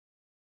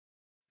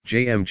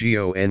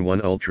JMGO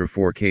N1 Ultra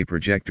 4K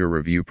Projector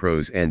Review.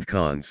 Pros and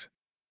Cons.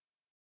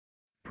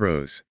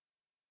 Pros.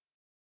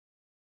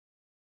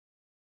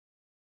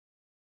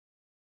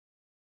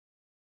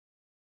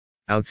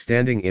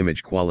 Outstanding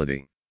image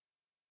quality.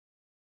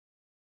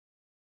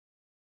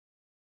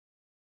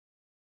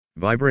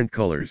 Vibrant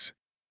colors.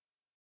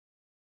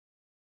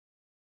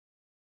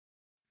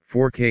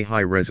 4K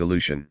high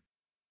resolution.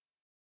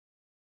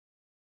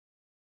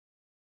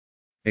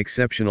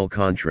 Exceptional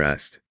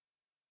contrast.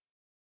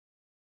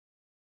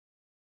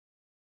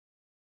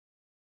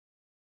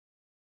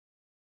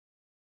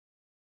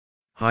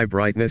 High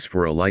brightness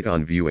for a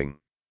light-on viewing.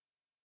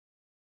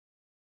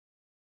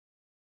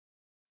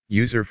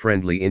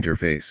 User-friendly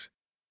interface.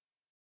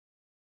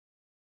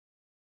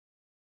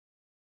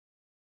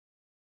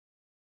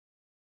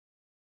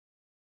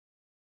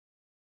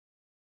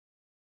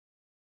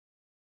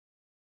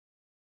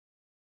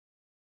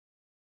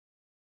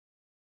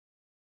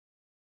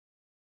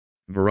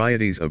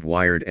 Varieties of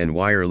wired and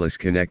wireless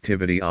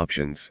connectivity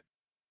options.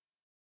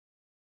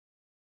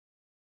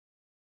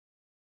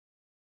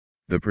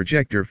 The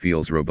projector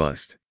feels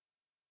robust.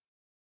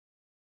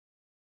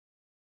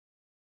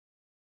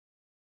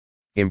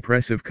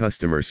 Impressive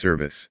customer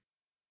service.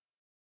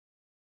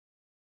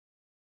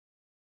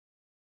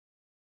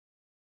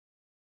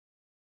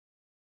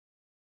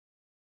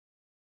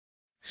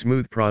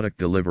 Smooth product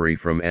delivery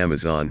from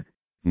Amazon,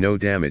 no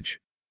damage.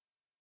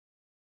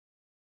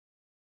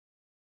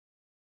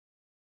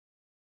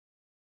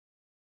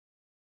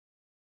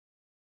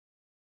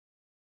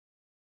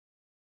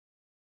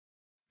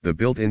 The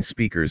built-in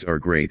speakers are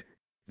great,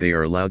 they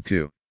are loud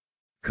too.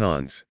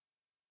 Cons.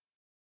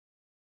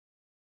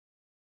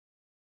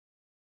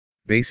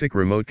 Basic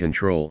remote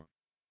control.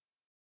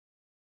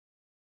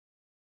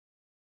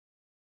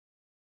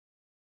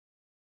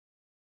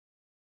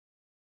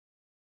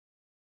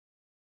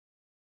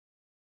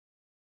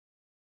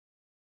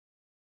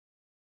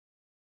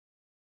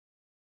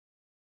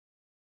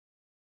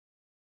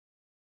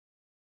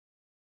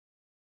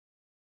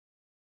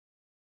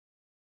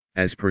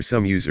 As per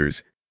some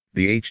users,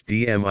 the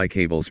HDMI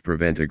cables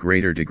prevent a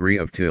greater degree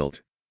of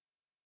tilt.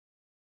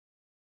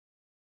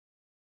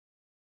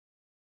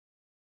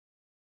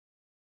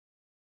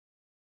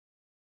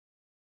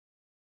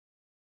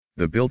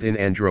 The built-in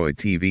Android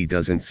TV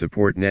doesn't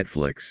support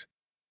Netflix.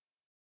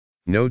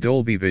 No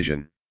Dolby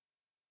Vision.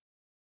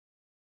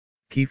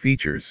 Key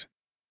features.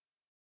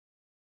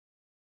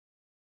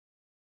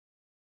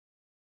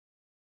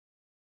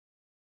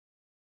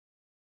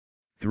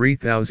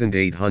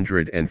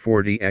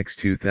 (3840 x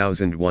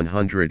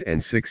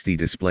 2160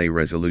 display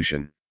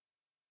resolution).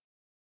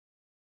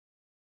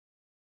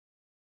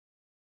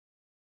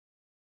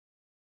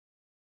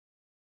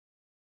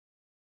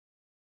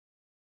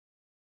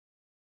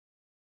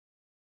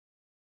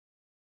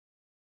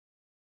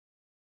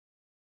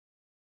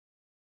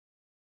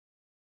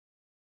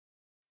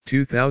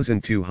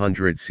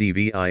 (2200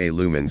 CVIA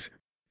lumens,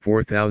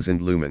 4000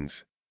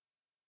 lumens).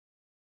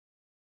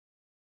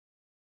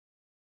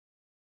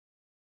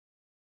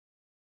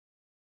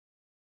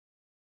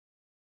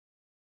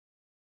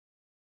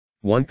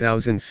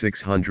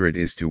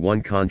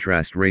 (1600:1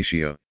 contrast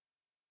ratio).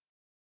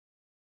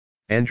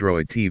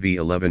 Android TV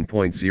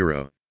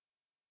 11.0.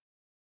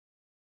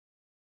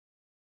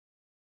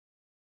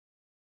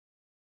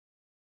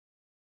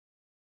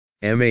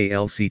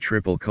 MEMC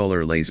triple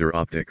color laser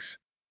optics.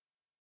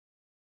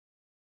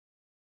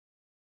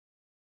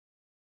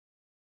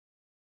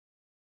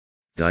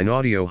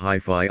 Dynaudio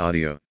hi-fi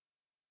audio.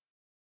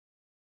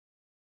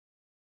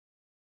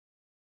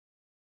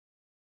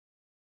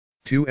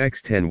 Two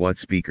x 10-watt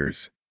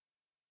speakers.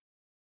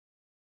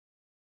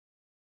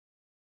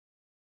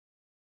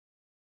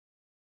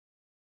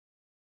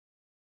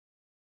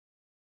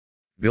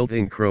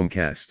 Built-in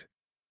Chromecast.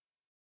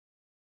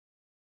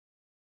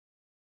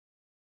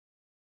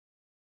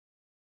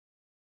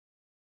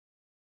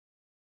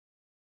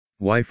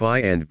 Wi-Fi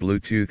and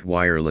Bluetooth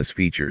wireless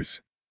features.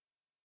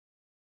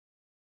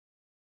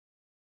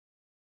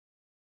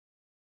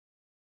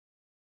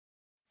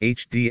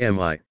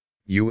 HDMI,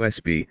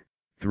 USB,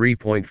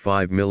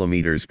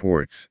 3.5mm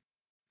ports.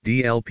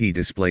 DLP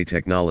display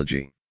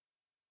technology.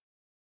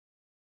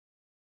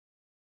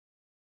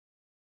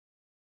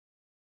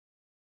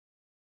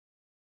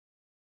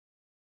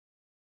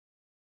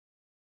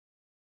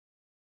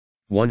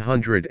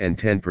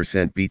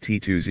 (110%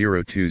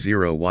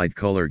 BT2020 wide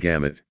color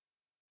gamut.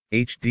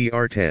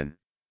 HDR10.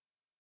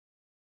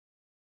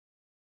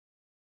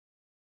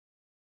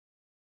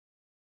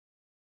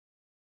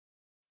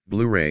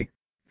 Blu-ray,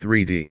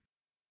 3D.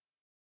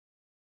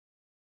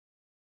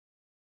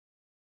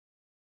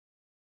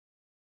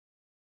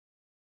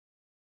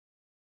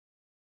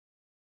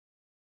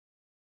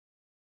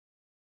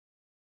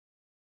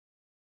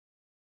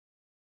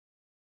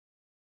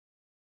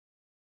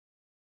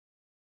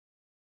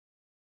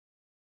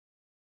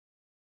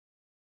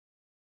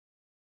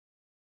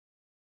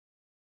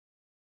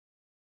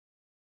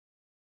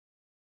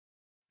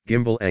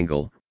 Gimbal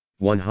angle,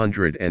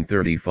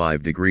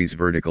 135 degrees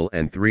vertical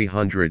and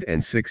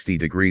 360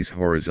 degrees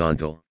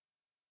horizontal.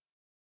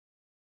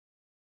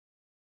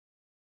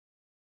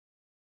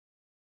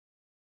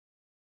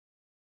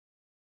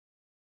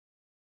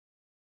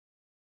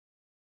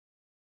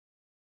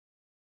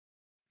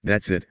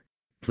 That's it,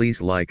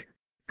 please like,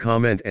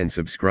 comment and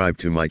subscribe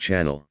to my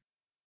channel.